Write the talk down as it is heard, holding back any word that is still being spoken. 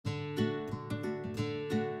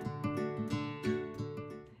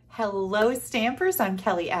Hello Stampers, I'm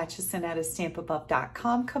Kelly Acheson at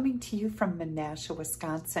stampabove.com, coming to you from Menasha,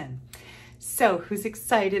 Wisconsin. So who's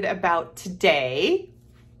excited about today?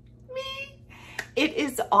 Me. It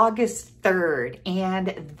is August 3rd,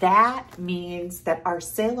 and that means that our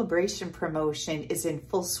Sale-a-Bration promotion is in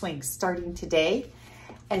full swing starting today,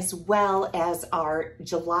 as well as our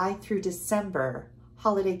July through December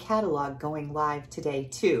holiday catalog going live today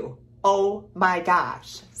too. Oh my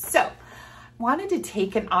gosh. So wanted to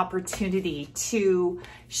take an opportunity to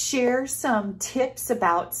share some tips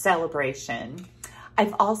about Sale-a-Bration.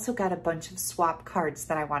 I've also got a bunch of swap cards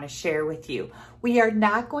that I want to share with you. We are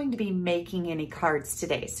not going to be making any cards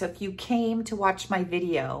today. So if you came to watch my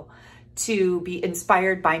video to be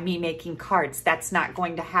inspired by me making cards, that's not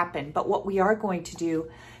going to happen. But what we are going to do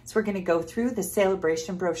is we're going to go through the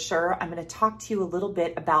Sale-a-Bration brochure. I'm going to talk to you a little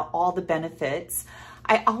bit about all the benefits.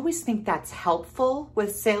 I always think that's helpful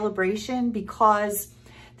with Sale-a-Bration because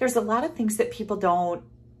there's a lot of things that people don't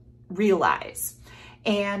realize.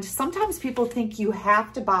 And sometimes people think you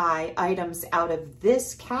have to buy items out of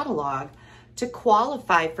this catalog to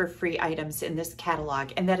qualify for free items in this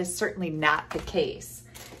catalog, and that is certainly not the case.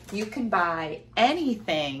 You can buy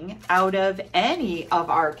anything out of any of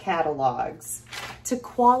our catalogs to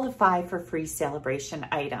qualify for free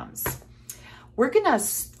Sale-a-Bration items. We're gonna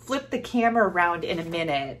flip the camera around in a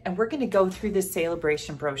minute and we're gonna go through the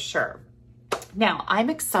Sale-a-Bration brochure. Now, I'm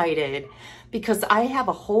excited because I have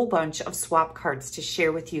a whole bunch of swap cards to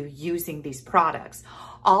share with you using these products.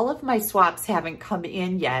 All of my swaps haven't come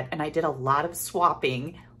in yet, and I did a lot of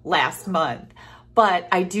swapping last month, but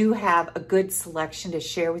I do have a good selection to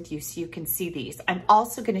share with you so you can see these. I'm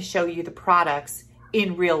also gonna show you the products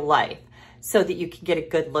in real life so that you can get a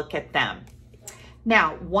good look at them.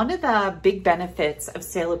 Now, one of the big benefits of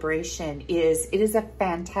Sale-a-Bration is it is a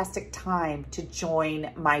fantastic time to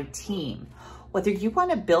join my team. Whether you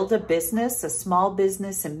want to build a business, a small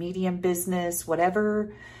business, a medium business,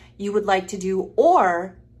 whatever you would like to do,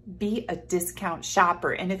 or be a discount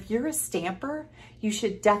shopper. And if you're a stamper, you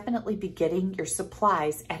should definitely be getting your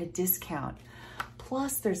supplies at a discount.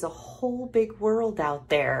 Plus, there's a whole big world out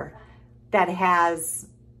there that has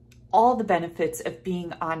all the benefits of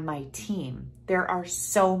being on my team. There are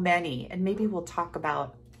so many, and maybe we'll talk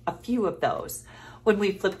about a few of those when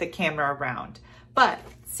we flip the camera around. But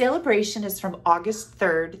Sale-a-Bration is from August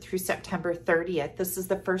 3rd through September 30th. This is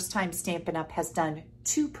the first time Stampin' Up! Has done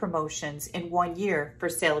 2 promotions in 1 year for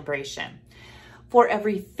Sale-a-Bration. For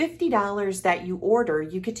every $50 that you order,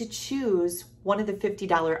 you get to choose one of the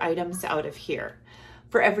 $50 items out of here.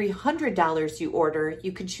 For every $100 you order,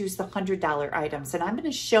 you can choose the $100 items. And I'm going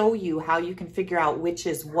to show you how you can figure out which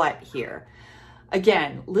is what here.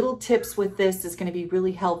 Again, little tips with this is going to be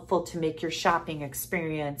really helpful to make your shopping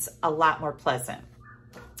experience a lot more pleasant.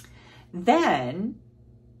 Then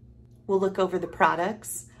we'll look over the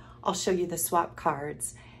products. I'll show you the swap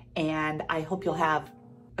cards, and I hope you'll have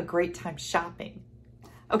a great time shopping.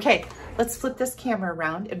 Okay, let's flip this camera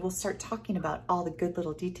around and we'll start talking about all the good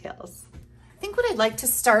little details. I think what I'd like to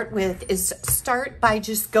start with is start by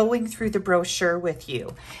just going through the brochure with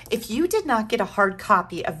you. If you did not get a hard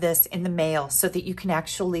copy of this in the mail so that you can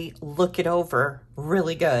actually look it over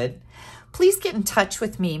really good, please get in touch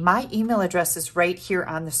with me. My email address is right here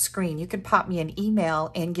on the screen. You can pop me an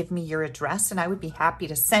email and give me your address, and I would be happy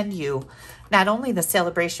to send you not only the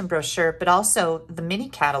Sale-a-Bration brochure, but also the mini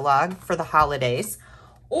catalog for the holidays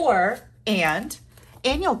and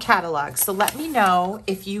annual catalog. So let me know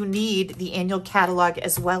if you need the annual catalog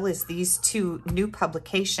as well as these 2 new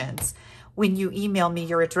publications when you email me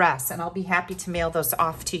your address, and I'll be happy to mail those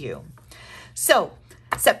off to you. So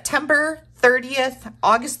September 30th,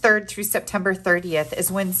 August 3rd through September 30th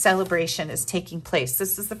is when Sale-a-Bration is taking place.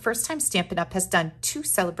 This is the first time Stampin' Up! Has done 2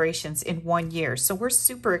 celebrations in 1 year. So we're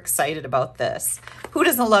super excited about this. Who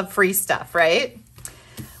doesn't love free stuff, right?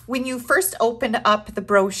 When you first open up the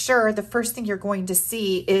brochure, the first thing you're going to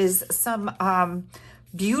see is some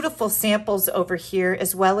beautiful samples over here,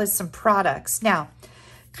 as well as some products. Now,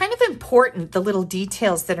 kind of important, the little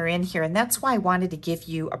details that are in here, and that's why I wanted to give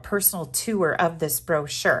you a personal tour of this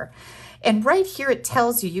brochure. And right here it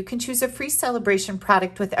tells you you can choose a free Sale-a-Bration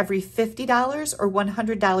product with every $50 or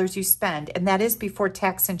 $100 you spend, and that is before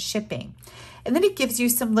tax and shipping. And then it gives you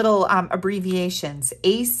some little abbreviations.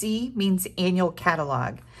 AC means annual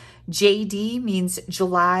catalog. JD means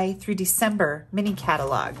July through December mini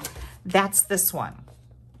catalog. That's this one.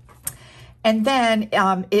 And then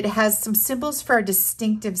it has some symbols for our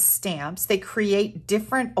distinctive stamps. They create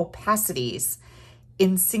different opacities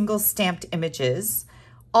in single stamped images.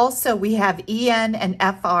 Also, we have EN and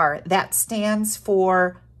FR. That stands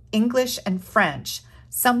for English and French.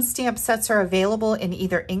 Some stamp sets are available in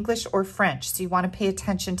either English or French, so you want to pay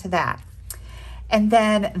attention to that. And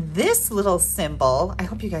then this little symbol, I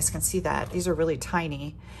hope you guys can see that, these are really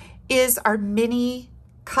tiny, is our mini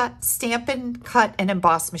stamp and cut and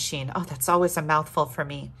emboss machine. Oh, that's always a mouthful for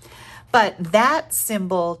me. But that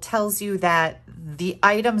symbol tells you that the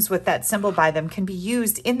items with that symbol by them can be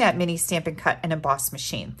used in that mini stamp and cut and emboss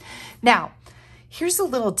machine. Now, here's a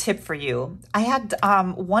little tip for you. I had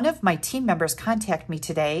one of my team members contact me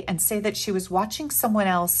today and say that she was watching someone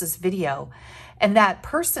else's video, and that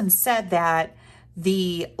person said that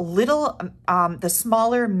the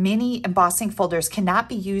smaller mini embossing folders cannot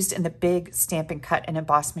be used in the big stamp and cut and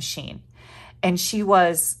emboss machine. And she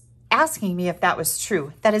was asking me if that was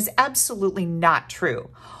true. That is absolutely not true.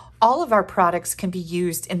 All of our products can be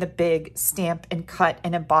used in the big stamp and cut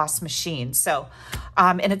and emboss machine. So,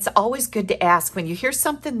 and it's always good to ask when you hear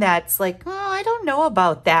something that's like, oh, I don't know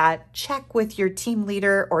about that. Check with your team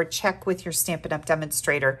leader or check with your Stampin' Up!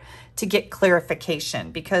 Demonstrator to get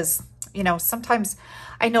clarification, because, you know, sometimes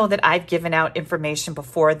I know that I've given out information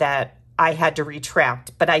before that I had to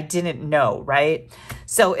retract, but I didn't know, right?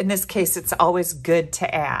 So in this case, it's always good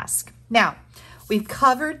to ask. Now, we've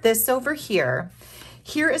covered this over here.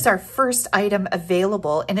 Here is our first item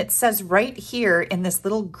available, and it says right here in this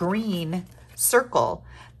little green circle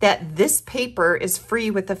that this paper is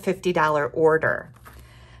free with a $50 order.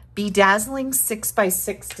 Bedazzling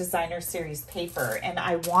 6x6 Designer Series paper, and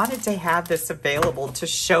I wanted to have this available to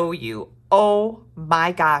show you. Oh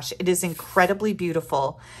my gosh, it is incredibly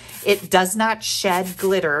beautiful. It does not shed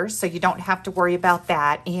glitter, so you don't have to worry about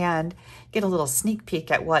that, and get a little sneak peek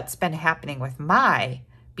at what's been happening with my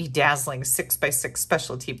Bedazzling 6x6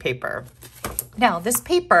 specialty paper. Now, this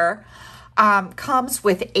paper comes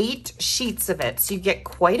with 8 sheets of it, so you get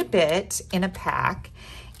quite a bit in a pack,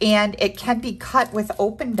 and it can be cut with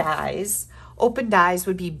open dies. Open dies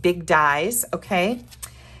would be big dies, okay?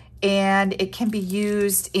 And it can be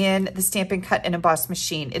used in the Stampin' Cut and Emboss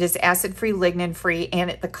machine. It is acid-free, lignin-free,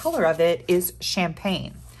 and the color of it is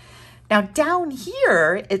champagne. Now down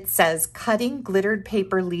here, it says cutting glittered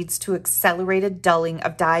paper leads to accelerated dulling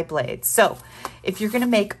of die blades. So if you're gonna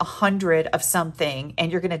make 100 of something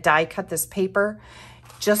and you're gonna die cut this paper,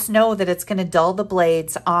 just know that it's gonna dull the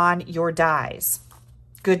blades on your dies.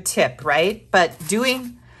 Good tip, right? But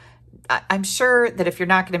I'm sure that if you're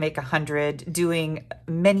not gonna make 100, doing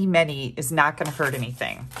many is not gonna hurt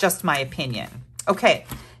anything. Just my opinion. Okay,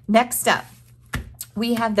 next up,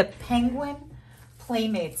 we have the Penguin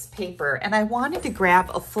Playmates paper, and I wanted to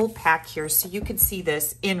grab a full pack here so you could see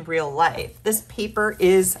this in real life. This paper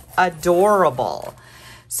is adorable.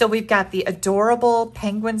 So we've got the adorable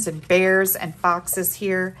penguins and bears and foxes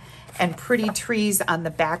here and pretty trees on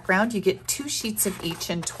the background. You get 2 sheets of each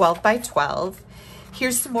in 12 by 12.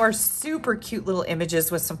 Here's some more super cute little images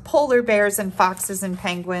with some polar bears and foxes and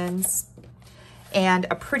penguins and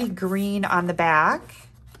a pretty green on the back.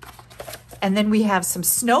 And then we have some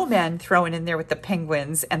snowmen thrown in there with the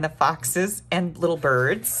penguins and the foxes and little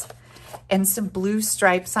birds, and some blue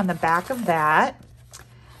stripes on the back of that,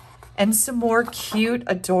 and some more cute,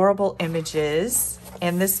 adorable images,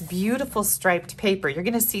 and this beautiful striped paper. You're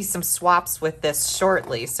gonna see some swaps with this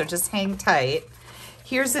shortly, so just hang tight.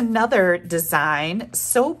 Here's another design,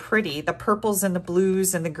 so pretty, the purples and the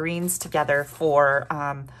blues and the greens together for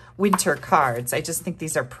winter cards. I just think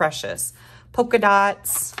these are precious. Polka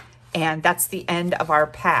dots. And that's the end of our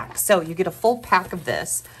pack. So you get a full pack of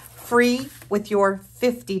this free with your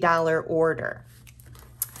 $50 order.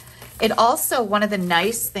 It also, one of the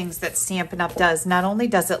nice things that Stampin' Up! Does, not only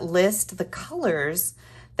does it list the colors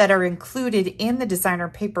that are included in the designer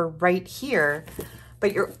paper right here,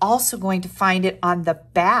 but you're also going to find it on the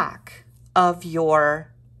back of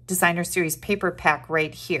your Designer Series paper pack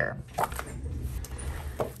right here.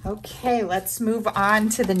 Okay, let's move on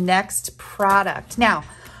to the next product. Now,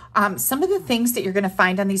 some of the things that you're going to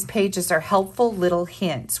find on these pages are helpful little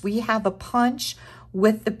hints. We have a punch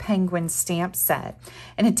with the penguin stamp set,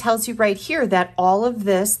 and it tells you right here that all of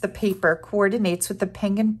this, the paper, coordinates with the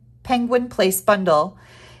penguin place bundle.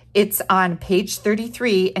 It's on page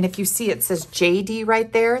 33, and if you see it says JD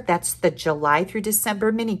right there, that's the July through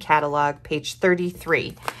December mini catalog, page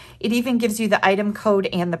 33. It even gives you the item code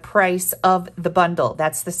and the price of the bundle.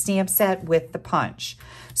 That's the stamp set with the punch.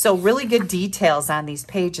 So really good details on these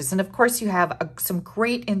pages. And of course you have some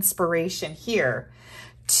great inspiration here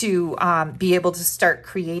to be able to start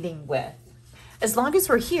creating with. As long as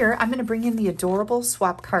we're here, I'm gonna bring in the adorable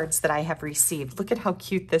swap cards that I have received. Look at how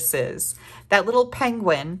cute this is. That little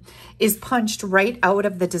penguin is punched right out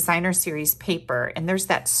of the Designer Series paper, and there's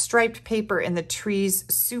that striped paper in the trees,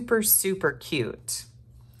 super, super cute.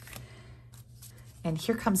 And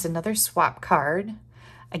here comes another swap card.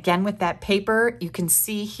 Again, with that paper, you can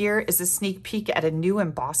see here is a sneak peek at a new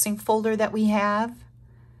embossing folder that we have.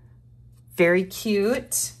 Very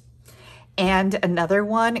cute. And another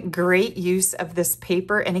one, great use of this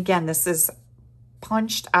paper. And again, this is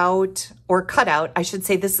punched out or cut out. I should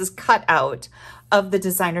say this is cut out of the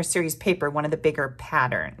designer series paper, one of the bigger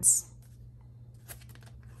patterns.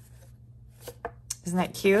 Isn't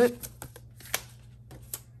that cute?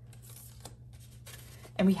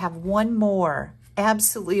 And we have one more,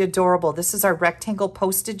 absolutely adorable. This is our rectangle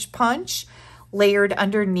postage punch layered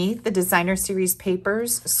underneath the designer series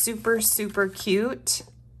papers. Super, super cute.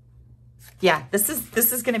 Yeah, this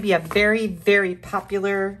is going to be a very, very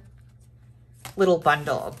popular little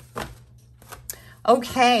bundle.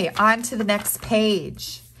 Okay, on to the next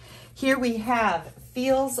page. Here we have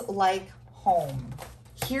Feels Like Home.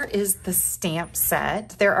 Here is the stamp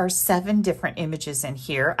set. There are 7 different images in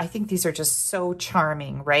here. I think these are just so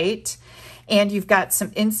charming, right? And you've got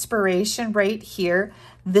some inspiration right here.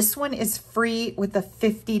 This one is free with a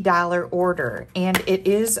 $50 order, and it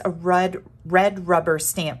is a red rubber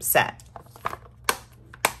stamp set.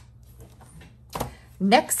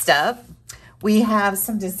 Next up, we have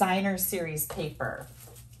some designer series paper.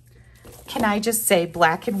 Can I just say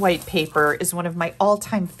black and white paper is one of my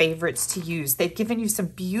all-time favorites to use. They've given you some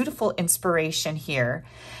beautiful inspiration here.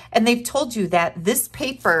 And they've told you that this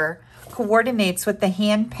paper coordinates with the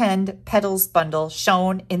hand-penned petals bundle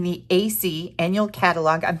shown in the AC annual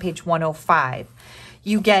catalog on page 105.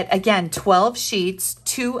 You get, again, 12 sheets,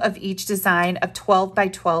 2 of each design of 12 by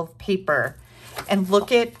 12 paper. And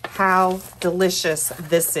look at how delicious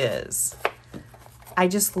this is. I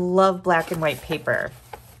just love black and white paper.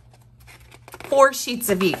 4 sheets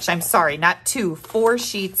of each. I'm sorry, not 2, 4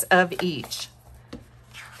 sheets of each.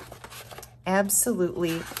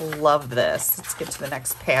 Absolutely love this. Let's get to the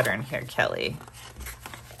next pattern here, Kelly.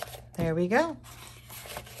 There we go.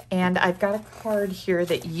 And I've got a card here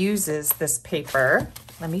that uses this paper.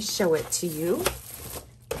 Let me show it to you.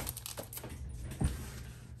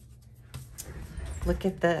 Look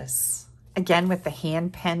at this. Again, with the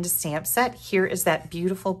hand-penned stamp set, here is that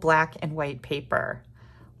beautiful black and white paper.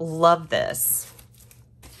 Love this.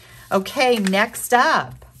 Okay, next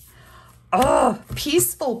up. Oh,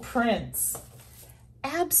 Peaceful Prints.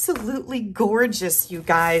 Absolutely gorgeous, you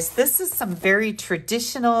guys. This is some very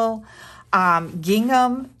traditional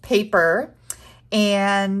gingham paper,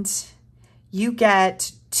 and you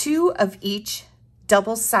get 2 of each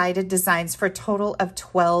double-sided designs for a total of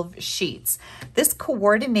 12 sheets. This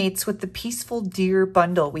coordinates with the Peaceful Deer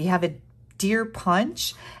bundle. We have a deer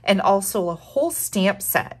punch and also a whole stamp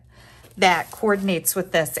set that coordinates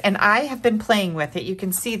with this. And I have been playing with it. You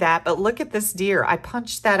can see that, but look at this deer. I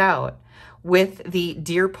punched that out with the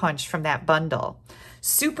deer punch from that bundle.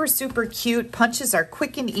 Super, super cute. Punches are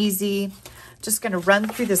quick and easy. Just going to run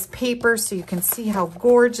through this paper so you can see how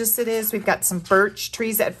gorgeous it is. We've got some birch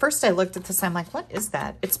trees. At first I looked at this, I'm like, what is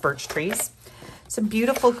that? It's birch trees. Some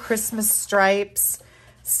beautiful Christmas stripes.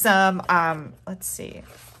 Some, let's see.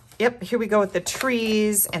 Yep, here we go with the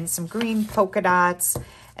trees and some green polka dots.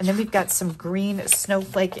 And then we've got some green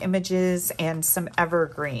snowflake images and some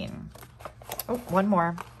evergreen. Oh, one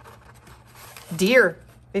more. Deer.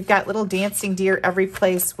 We've got little dancing deer every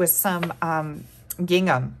place with some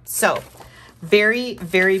gingham. So very,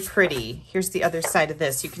 very pretty. Here's the other side of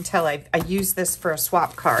this. You can tell I used this for a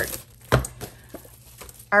swap card.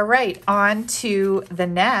 All right, on to the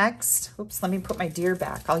next. Oops, let me put my deer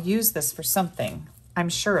back. I'll use this for something. I'm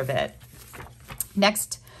sure of it.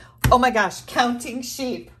 Next, oh my gosh, counting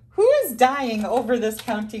sheep. Who is dying over this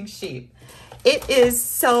counting sheep? It is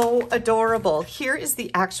so adorable. Here is the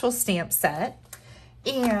actual stamp set.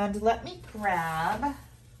 And let me grab,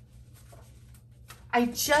 I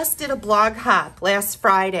just did a blog hop last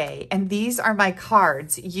Friday, and these are my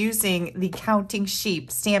cards using the counting sheep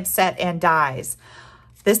stamp set and dies.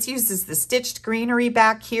 This uses the stitched greenery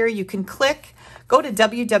back here. You can click, go to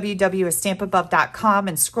www.astampabove.com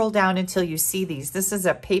and scroll down until you see these. This is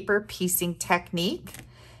a paper piecing technique.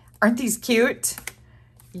 Aren't these cute?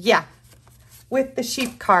 Yeah, with the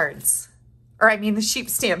sheep cards, or I mean the sheep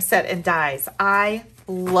stamp set and dies. I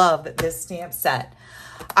love this stamp set.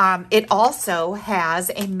 It also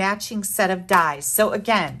has a matching set of dies. So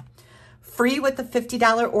again, free with the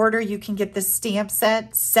 $50 order, you can get the stamp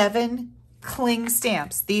set, 7 cling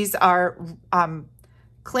stamps. These are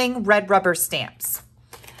cling red rubber stamps.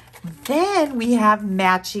 Then we have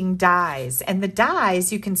matching dies, and the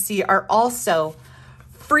dies you can see are also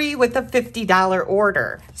free with a $50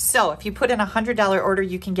 order. So if you put in a $100 order,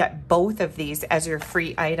 you can get both of these as your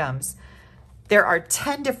free items. There are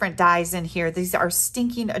 10 different dies in here. These are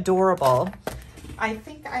stinking adorable. I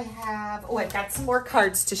think I have, oh, I've got some more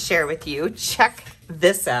cards to share with you. Check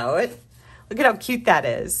this out. Look at how cute that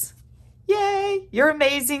is. Yay, you're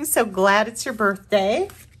amazing. So glad it's your birthday.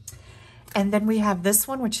 And then we have this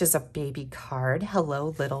one, which is a baby card.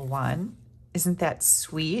 Hello, little one. Isn't that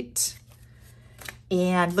sweet?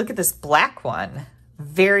 And look at this black one.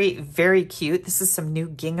 Very, very cute. This is some new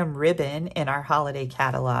gingham ribbon in our holiday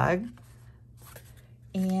catalog.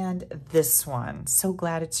 And this one. So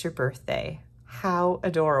glad it's your birthday. How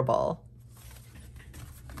adorable.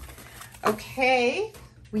 Okay,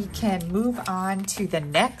 we can move on to the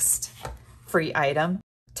next free item,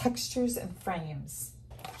 textures and frames.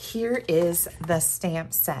 Here is the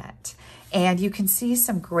stamp set. And you can see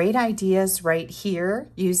some great ideas right here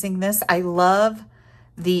using this. I love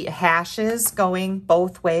the hashes going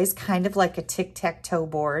both ways, kind of like a tic-tac-toe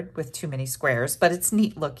board with too many squares, but it's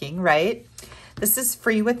neat looking, right? This is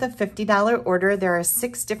free with a $50 order. There are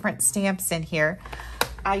 6 different stamps in here.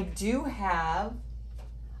 I do have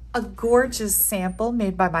a gorgeous sample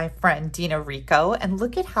made by my friend Dina Rico, and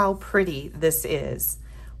look at how pretty this is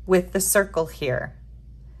with the circle here.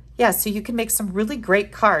 Yeah, so you can make some really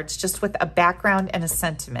great cards just with a background and a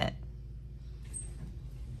sentiment.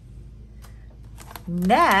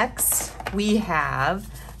 Next, we have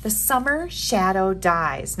the Summer Shadow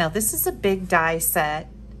dies. Now, this is a big die set.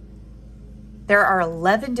 There are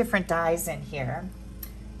 11 different dies in here.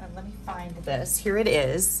 And let me find this. Here it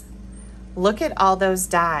is. Look at all those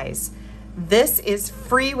dies. This is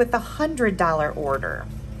free with a $100 order.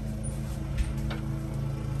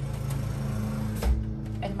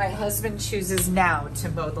 And my husband chooses now to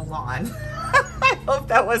mow the lawn. I hope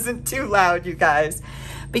that wasn't too loud, you guys.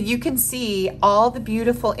 But you can see all the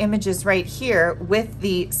beautiful images right here with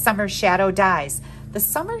the Summer Shadow dies. The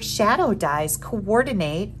Summer Shadow dies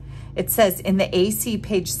coordinate, it says in the AC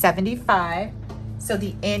page 75. So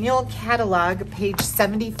the annual catalog, page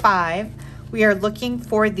 75, we are looking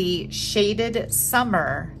for the Shaded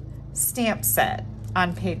Summer stamp set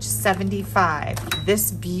on page 75.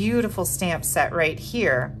 This beautiful stamp set right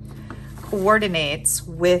here coordinates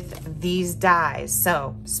with these dies.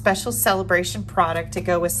 So special celebration product to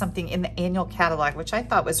go with something in the annual catalog, which I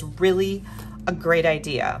thought was really a great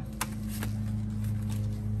idea.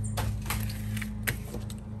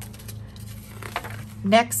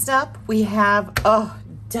 Next up, we have, oh,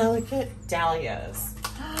 Delicate Dahlias.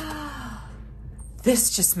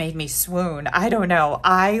 This just made me swoon. I don't know.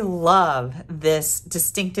 I love this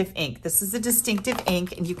distinctive ink. This is a distinctive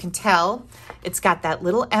ink, and you can tell it's got that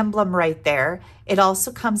little emblem right there. It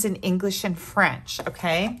also comes in English and French,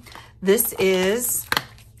 okay? This is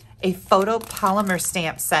a photopolymer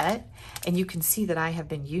stamp set, and you can see that I have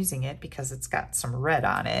been using it because it's got some red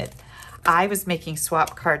on it. I was making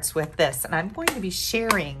swap cards with this, and I'm going to be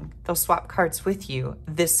sharing those swap cards with you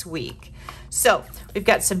this week. So we've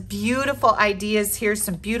got some beautiful ideas here,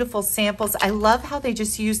 some beautiful samples. I love how they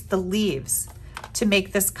just used the leaves to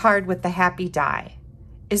make this card with the happy die.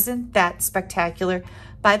 Isn't that spectacular?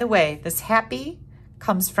 By the way, this happy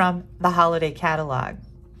comes from the holiday catalog.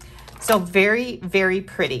 So very, very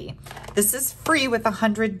pretty. This is free with a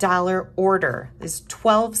 $100 order. There's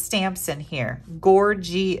 12 stamps in here.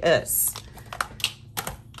 Gorgeous.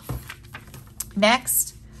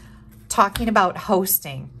 Next, talking about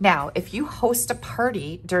hosting. Now, if you host a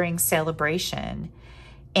party during Sale-a-Bration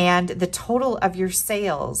and the total of your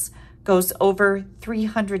sales goes over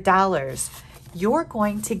 $300, you're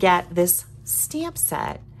going to get this stamp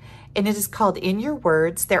set. And it is called In Your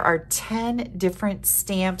Words. There are 10 different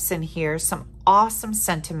stamps in here, some awesome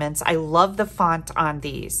sentiments. I love the font on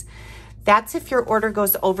these. That's if your order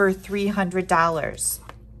goes over $300.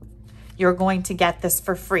 You're going to get this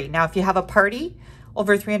for free. Now, if you have a party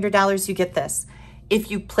over $300, you get this. If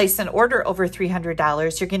you place an order over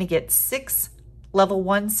 $300, you're going to get 6 level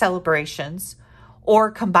 1 celebrations or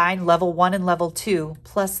combine level 1 and level 2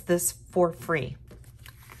 plus this for free.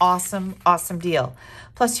 Awesome, awesome deal.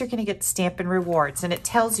 Plus, you're going to get Stampin' Rewards, and it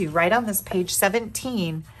tells you right on this page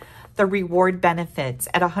 17 the reward benefits.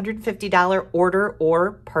 At $150 order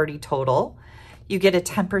or party total, you get a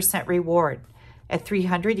 10% reward. At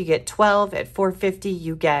 $300, you get 12. At $450,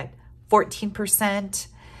 you get 14%.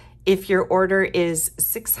 If your order is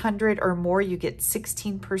 $600 or more, you get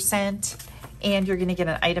 16%, and you're going to get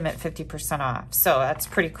an item at 50% off. So that's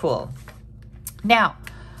pretty cool. Now,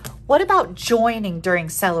 what about joining during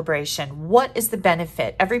Sale-a-Bration? What is the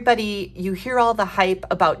benefit? Everybody, you hear all the hype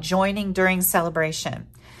about joining during Sale-a-Bration.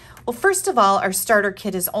 Well, first of all, our starter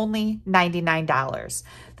kit is only $99.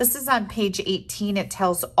 This is on page 18. It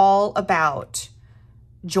tells all about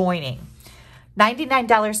joining.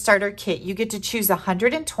 $99 starter kit. You get to choose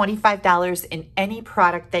 $125 in any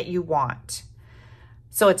product that you want.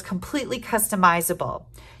 So it's completely customizable.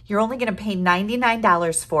 You're only going to pay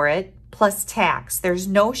 $99 for it, plus tax. There's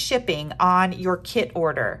no shipping on your kit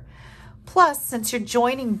order. Plus, since you're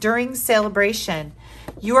joining during Sale-a-Bration,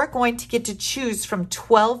 you are going to get to choose from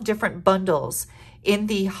 12 different bundles in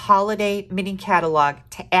the holiday mini catalog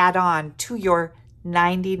to add on to your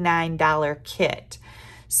 $99 kit.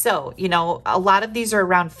 So, you know, a lot of these are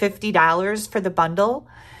around $50 for the bundle.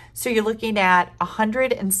 So you're looking at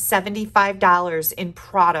 $175 in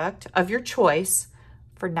product of your choice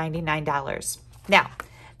for $99. Now,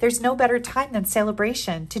 there's no better time than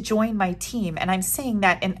Sale-a-Bration to join my team, and I'm saying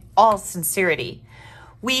that in all sincerity.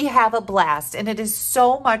 We have a blast, and it is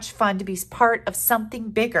so much fun to be part of something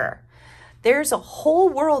bigger. There's a whole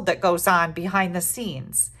world that goes on behind the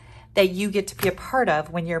scenes that you get to be a part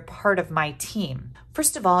of when you're part of my team.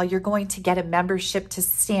 First of all, you're going to get a membership to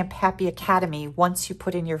Stamp Happy Academy once you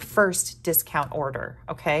put in your first discount order,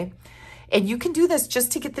 okay? And you can do this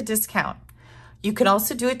just to get the discount. You can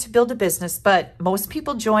also do it to build a business, but most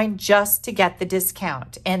people join just to get the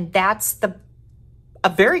discount. And that's a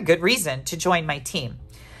very good reason to join my team.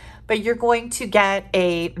 But you're going to get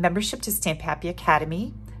a membership to Stamp Happy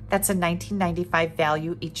Academy. That's a $19.95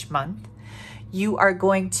 value each month. You are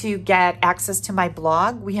going to get access to my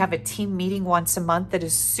blog. We have a team meeting once a month that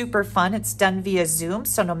is super fun. It's done via Zoom,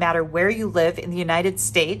 so no matter where you live in the United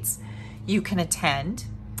States, you can attend.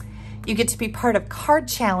 You get to be part of card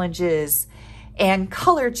challenges and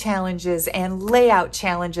color challenges and layout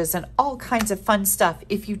challenges and all kinds of fun stuff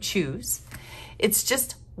if you choose. It's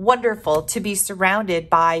just wonderful to be surrounded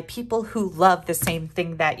by people who love the same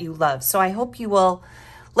thing that you love. So I hope you will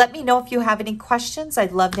let me know if you have any questions.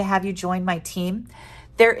 I'd love to have you join my team.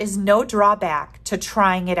 There is no drawback to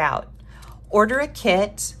trying it out. Order a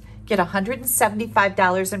kit, get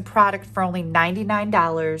 $175 in product for only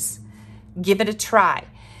 $99. Give it a try.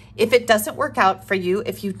 If it doesn't work out for you,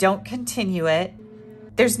 if you don't continue it,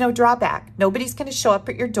 there's no drawback. Nobody's going to show up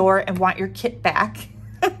at your door and want your kit back.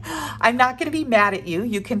 I'm not going to be mad at you.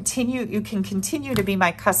 You can continue to be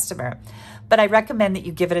my customer, but I recommend that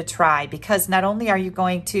you give it a try, because not only are you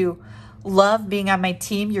going to love being on my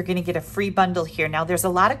team, you're going to get a free bundle here. Now, there's a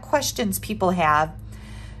lot of questions people have.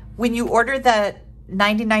 When you order the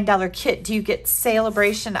 $99 kit, do you get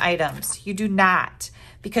Sale-a-Bration items? You do not,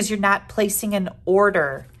 because you're not placing an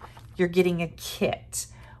order. You're getting a kit,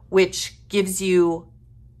 which gives you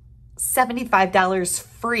 $75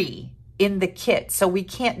 free in the kit. So we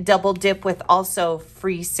can't double dip with also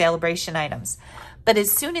free Sale-a-Bration items. But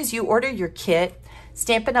as soon as you order your kit,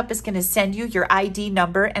 Stampin' Up! Is going to send you your ID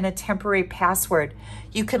number and a temporary password.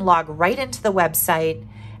 You can log right into the website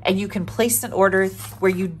and you can place an order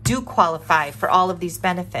where you do qualify for all of these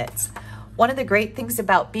benefits. One of the great things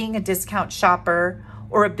about being a discount shopper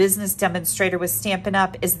or a business demonstrator with Stampin'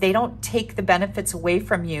 Up! Is they don't take the benefits away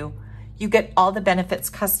from you. You get all the benefits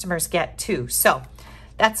customers get too. So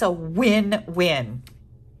that's a win-win.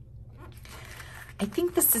 I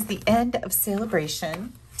think this is the end of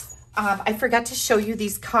Sale-a-Bration. I forgot to show you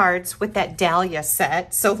these cards with that Dahlia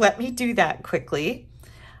set, so let me do that quickly.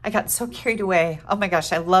 I got so carried away. Oh my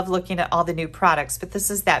gosh, I love looking at all the new products, but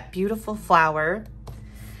this is that beautiful flower.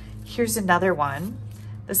 Here's another one.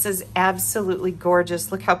 This is absolutely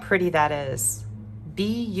gorgeous. Look how pretty that is.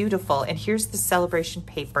 Beautiful. And here's the Sale-a-Bration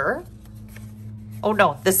paper. Oh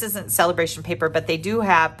no, this isn't Sale-a-Bration paper, but they do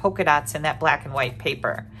have polka dots in that black and white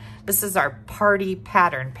paper. This is our party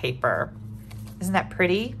pattern paper. Isn't that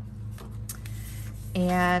pretty?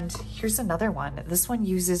 And here's another one. This one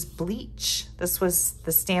uses bleach. The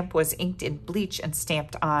stamp was inked in bleach and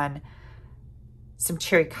stamped on some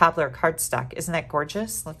cherry cobbler cardstock. Isn't that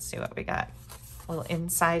gorgeous? Let's see what we got. A little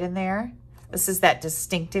inside in there. This is that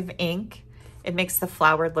distinctive ink. It makes the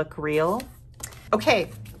flower look real.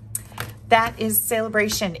 Okay, that is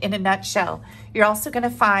Sale-a-Bration in a nutshell. You're also going to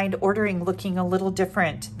find ordering looking a little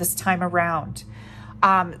different this time around.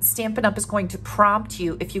 Stampin' Up! Is going to prompt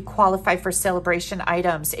you if you qualify for Sale-a-Bration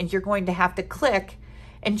items, and you're going to have to click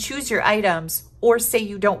and choose your items or say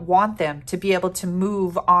you don't want them to be able to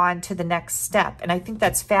move on to the next step. And I think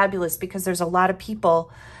that's fabulous, because there's a lot of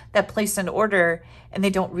people that place an order and they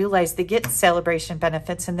don't realize they get Sale-a-Bration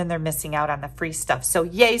benefits, and then they're missing out on the free stuff. So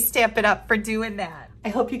yay, Stampin' Up! For doing that. I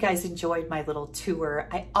hope you guys enjoyed my little tour.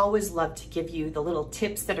 I always love to give you the little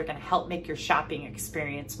tips that are going to help make your shopping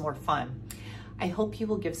experience more fun. I hope you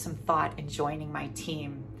will give some thought in joining my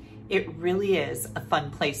team. It really is a fun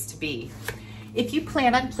place to be. If you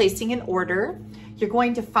plan on placing an order, you're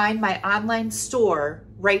going to find my online store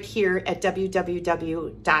right here at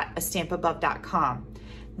www.astampabove.com.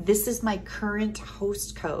 This is my current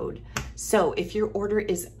host code So if your order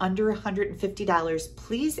is under $150,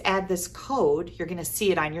 please add this code. You're gonna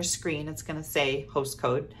see it on your screen. It's gonna say host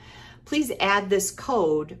code. Please add this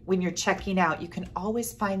code when you're checking out. You can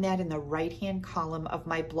always find that in the right-hand column of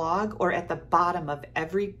my blog or at the bottom of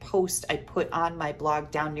every post I put on my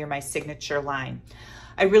blog down near my signature line.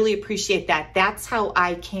 I really appreciate that. That's how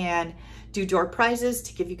I can do door prizes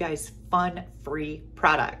to give you guys fun, free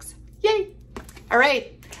products. Yay! All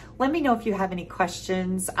right. Let me know if you have any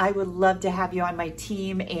questions. I would love to have you on my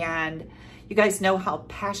team, and you guys know how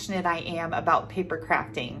passionate I am about paper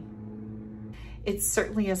crafting. It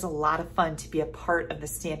certainly is a lot of fun to be a part of the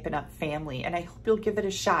Stampin' Up! Family, and I hope you'll give it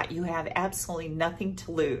a shot. You have absolutely nothing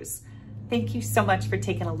to lose. Thank you so much for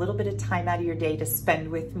taking a little bit of time out of your day to spend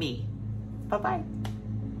with me. Bye-bye.